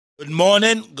Good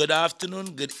morning, good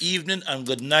afternoon, good evening, and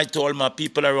good night to all my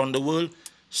people around the world.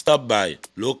 Stop by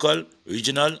local,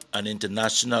 regional, and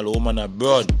international home and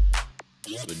abroad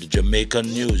with the Jamaican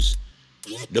news.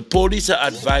 The police are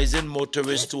advising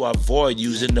motorists to avoid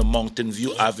using the Mountain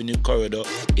View Avenue corridor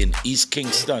in East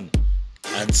Kingston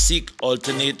and seek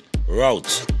alternate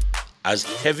routes as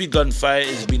heavy gunfire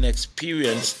is being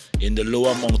experienced in the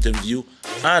lower Mountain View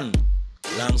and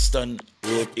Langston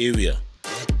Road area.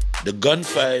 The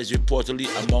gunfire is reportedly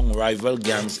among rival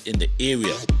gangs in the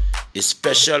area. A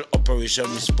special operation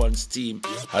response team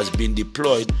has been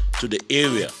deployed to the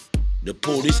area, the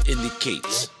police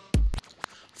indicates.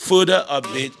 Further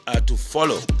updates are to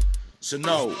follow. So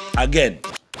now, again,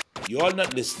 you all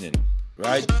not listening,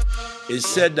 right? It's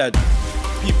said that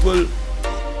people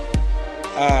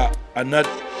are not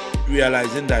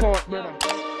realizing that,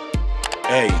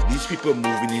 hey, these people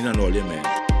moving in and all, yeah, man.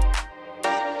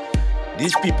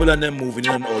 These people and them moving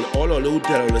in and all the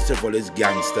hotel, all the stuff, all these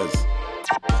gangsters.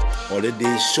 All the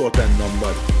days short and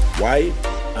numbered. Why?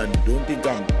 And don't think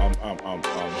I'm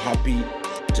happy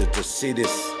to say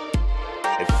this.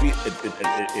 I feel it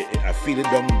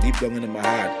deep down in my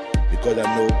heart because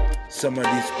I know some of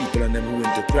these people and them who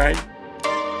into crime,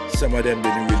 some of them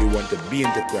didn't really want to be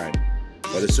into crime.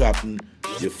 But it so happen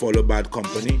you follow bad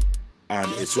company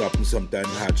and it so happen sometimes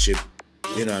hardship,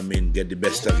 you know what I mean, get the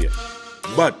best of you.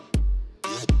 But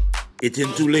it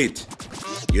ain't too late.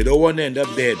 You don't want to end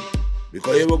up dead.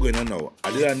 Because here we're going on now.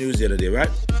 I did a news the other day, right?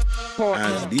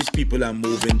 And these people are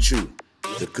moving through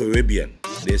the Caribbean.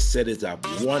 They said it's at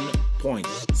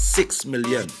 1.6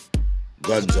 million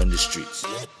guns on the streets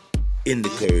in the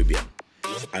Caribbean.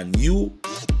 And you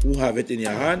who have it in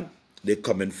your hand, they're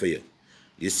coming for you.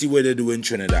 You see what they do in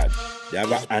Trinidad? They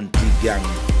have an anti-gang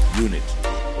unit,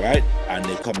 right? And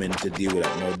they come in to deal with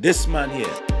that. Now this man here,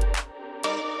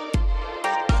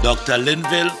 Dr.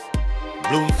 Linville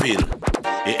Bloomfield,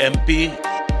 a MP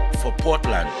for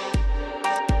Portland.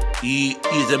 He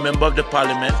is a member of the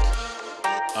parliament,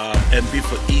 MP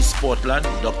for East Portland.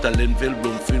 Dr. Linville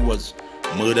Bloomfield was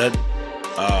murdered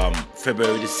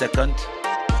February the 2nd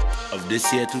of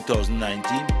this year,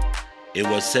 2019. It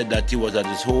was said that he was at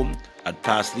his home at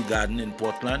Parsley Garden in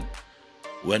Portland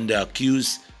when the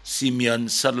accused Simeon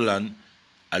Sutherland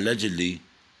allegedly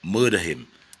murdered him,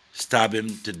 stabbed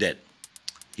him to death.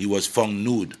 He was found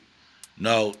nude.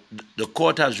 Now, the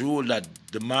court has ruled that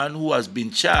the man who has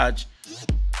been charged,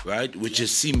 right, which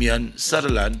is Simeon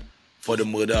Sutherland, for the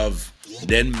murder of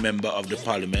then member of the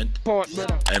parliament,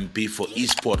 MP for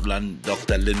East Portland,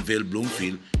 Dr. Linville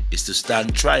Bloomfield, is to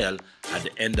stand trial at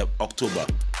the end of October,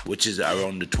 which is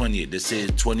around the 20th. They say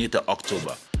 20th of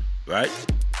October, right?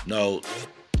 Now,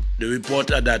 the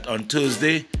report are that on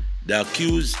Thursday, the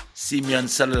accused Simeon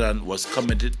Sutherland was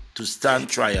committed to stand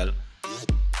trial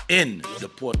in the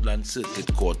Portland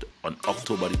Circuit Court on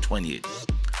October the 28th.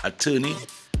 Attorney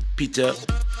Peter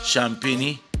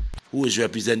Champagne, who is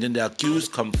representing the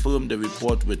accused, confirmed the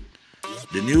report with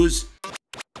the news.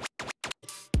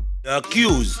 The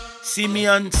accused,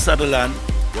 Simeon Sutherland,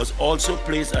 was also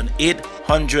placed on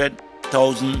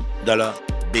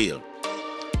 $800,000 bail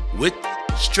with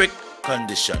strict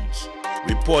conditions,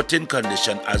 reporting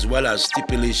condition, as well as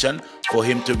stipulation for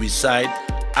him to reside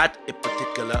at a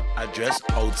particular address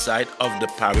outside of the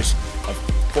parish of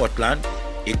Portland.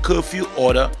 A curfew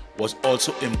order was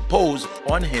also imposed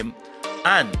on him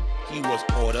and he was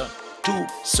ordered to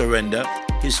surrender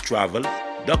his travel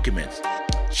documents.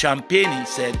 Champagne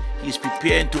said he's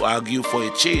preparing to argue for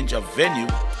a change of venue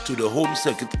to the Home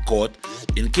Circuit Court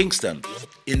in Kingston.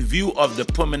 In view of the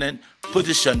permanent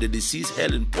position the deceased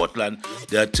held in Portland,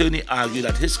 the attorney argued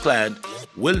that his client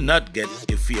will not get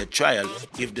a fair trial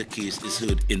if the case is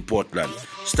heard in Portland.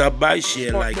 Stop by,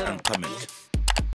 share, like, and comment.